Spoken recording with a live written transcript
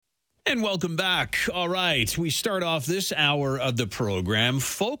And welcome back. All right, we start off this hour of the program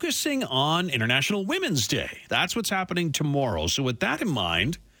focusing on International Women's Day. That's what's happening tomorrow. So with that in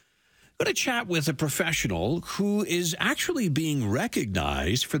mind, I'm going to chat with a professional who is actually being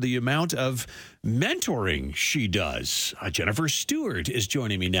recognized for the amount of mentoring she does. Jennifer Stewart is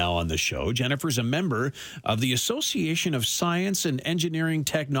joining me now on the show. Jennifer's a member of the Association of Science and Engineering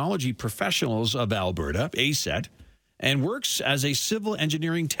Technology Professionals of Alberta, ASET, and works as a civil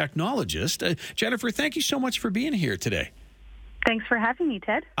engineering technologist. Jennifer, thank you so much for being here today. Thanks for having me,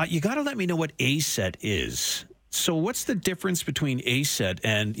 Ted. You got to let me know what ASET is. So what's the difference between ASET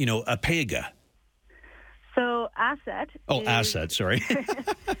and, APEGA? So ASET ASET, sorry.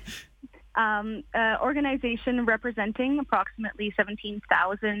 Organization representing approximately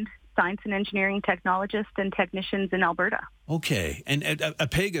 17,000 science and engineering technologists and technicians in Alberta. Okay. And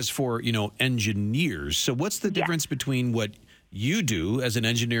APEGA is for, engineers. So what's the difference between what you do as an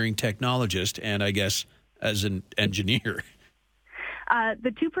engineering technologist and, I guess, as an engineer?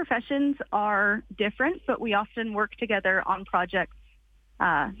 The two professions are different, but we often work together on projects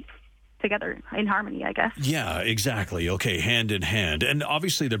together in harmony, I guess. Yeah, exactly. Okay, hand in hand. And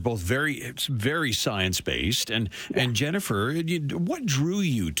obviously they're both very science-based. And Jennifer, what drew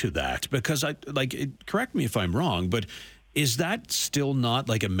you to that? Because correct me if I'm wrong, but is that still not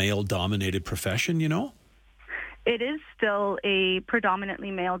like a male-dominated profession, It is still a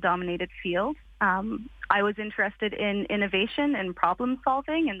predominantly male-dominated field. I was interested in innovation and problem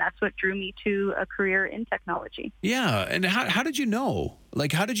solving, and that's what drew me to a career in technology. Yeah, and how did you know?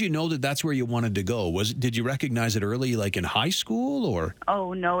 How did you know that that's where you wanted to go? Did you recognize it early, like in high school, or?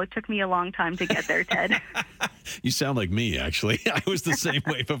 Oh, no, it took me a long time to get there, Ted. You sound like me, actually. I was the same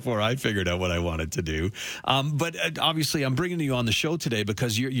way before I figured out what I wanted to do. But obviously, I'm bringing you on the show today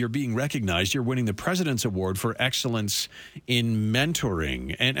because you're being recognized. You're winning the President's Award for Excellence in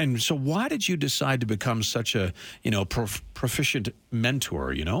Mentoring. And so why did you decide to become such a, proficient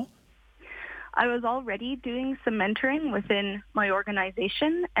mentor, I was already doing some mentoring within my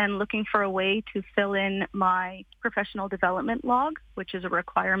organization and looking for a way to fill in my professional development log, which is a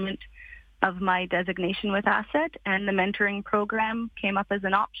requirement of my designation with ASET, and the mentoring program came up as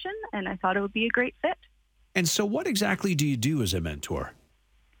an option, and I thought it would be a great fit. And so what exactly do you do as a mentor?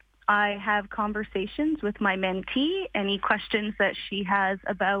 I have conversations with my mentee, any questions that she has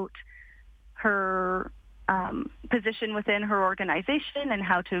about her position within her organization and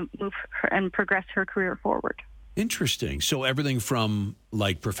how to move and progress her career forward. Interesting. So everything from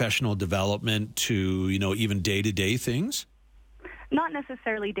professional development to, even day-to-day things? Not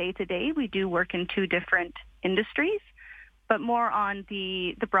necessarily day-to-day. We do work in two different industries, but more on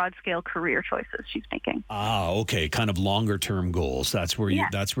the broad-scale career choices she's making. Ah, okay. Kind of longer-term goals. That's where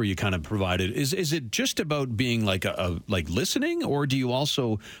you kind of provide it. Is it just about being like listening, or do you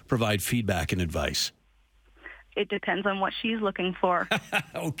also provide feedback and advice? It depends on what she's looking for.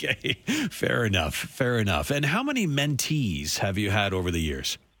 Okay. Fair enough. And how many mentees have you had over the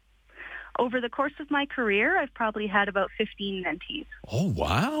years? Over the course of my career, I've probably had about 15 mentees. Oh,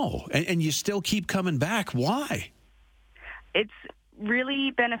 wow. And you still keep coming back. Why? It's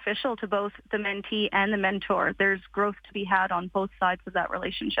really beneficial to both the mentee and the mentor. There's growth to be had on both sides of that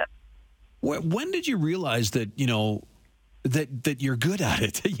relationship. When did you realize that, that you're good at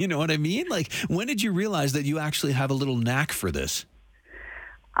it? You know what I mean? When did you realize that you actually have a little knack for this?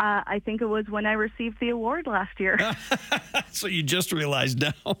 I think it was when I received the award last year. So you just realized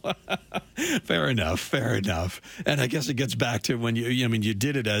now. Fair enough. And I guess it gets back to when you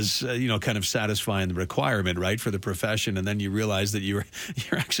did it as, kind of satisfying the requirement, right, for the profession. And then you realize that you're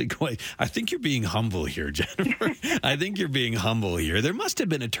actually I think you're being humble here, Jennifer. I think you're being humble here. There must have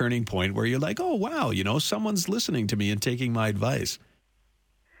been a turning point where you're like, oh, wow, someone's listening to me and taking my advice.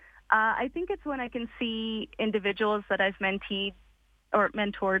 I think it's when I can see individuals that I've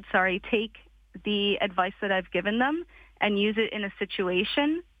mentored, take the advice that I've given them and use it in a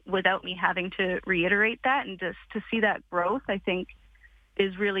situation without me having to reiterate that, and just to see that growth, I think,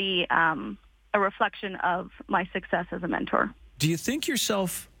 is really a reflection of my success as a mentor. Do you think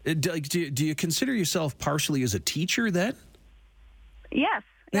yourself, do you consider yourself partially as a teacher then? Yes,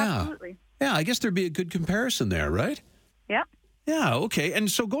 yeah. Absolutely. Yeah, I guess there'd be a good comparison there, right? Yep. Yeah, okay. And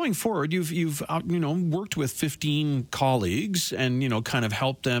so going forward, you've worked with 15 colleagues and, kind of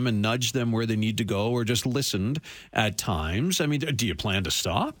helped them and nudged them where they need to go, or just listened at times. I mean, do you plan to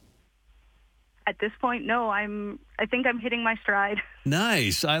stop? At this point, no. I think I'm hitting my stride.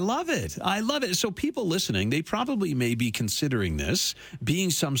 Nice. I love it. So people listening, they probably may be considering this, being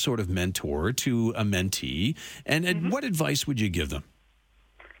some sort of mentor to a mentee. And what advice would you give them?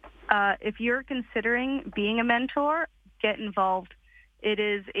 If you're considering being a mentor, get involved it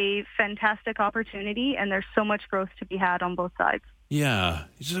is a fantastic opportunity, and there's so much growth to be had on both sides. Yeah.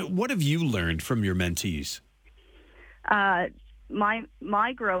 So what have you learned from your mentees?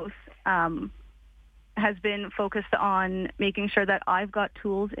 My growth has been focused on making sure that I've got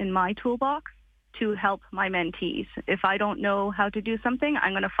tools in my toolbox to help my mentees. If I don't know how to do something,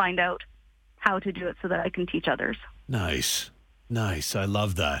 I'm going to find out how to do it so that I can teach others. Nice. I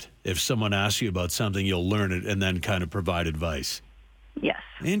love that. If someone asks you about something, you'll learn it and then kind of provide advice. Yes.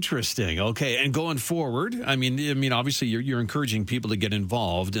 Interesting. Okay. And going forward, I mean, obviously you're encouraging people to get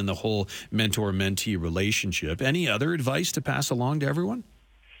involved in the whole mentor-mentee relationship. Any other advice to pass along to everyone?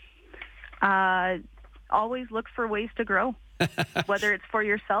 Always look for ways to grow, whether it's for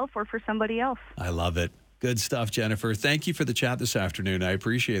yourself or for somebody else. I love it. Good stuff, Jennifer. Thank you for the chat this afternoon. I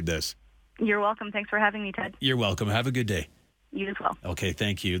appreciate this. You're welcome. Thanks for having me, Ted. You're welcome. Have a good day. You as well. Okay,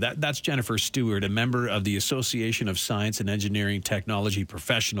 thank you. That's Jennifer Stewart, a member of the Association of Science and Engineering Technology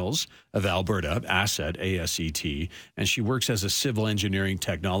Professionals of Alberta, ASET, ASET, and she works as a civil engineering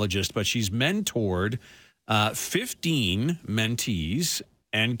technologist, but she's mentored 15 mentees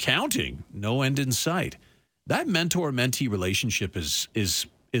and counting, no end in sight. That mentor-mentee relationship is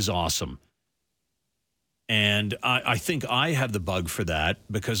awesome. And I think I have the bug for that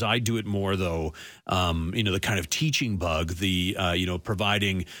because I do it more, though, the kind of teaching bug, the,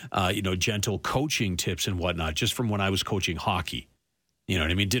 providing, gentle coaching tips and whatnot, just from when I was coaching hockey. You know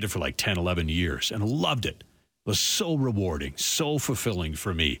what I mean? Did it for like 10, 11 years and loved it. It was so rewarding, so fulfilling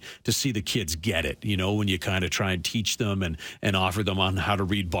for me to see the kids get it, when you kind of try and teach them and offer them on how to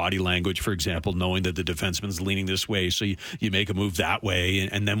read body language, for example, knowing that the defenseman's leaning this way, so you make a move that way.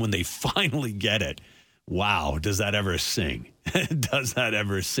 And then when they finally get it, wow, does that ever sing? Does that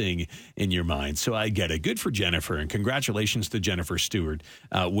ever sing in your mind? So I get it. Good for Jennifer, and congratulations to Jennifer Stewart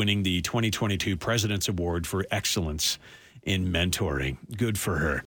winning the 2022 President's Award for Excellence in Mentoring. Good for her.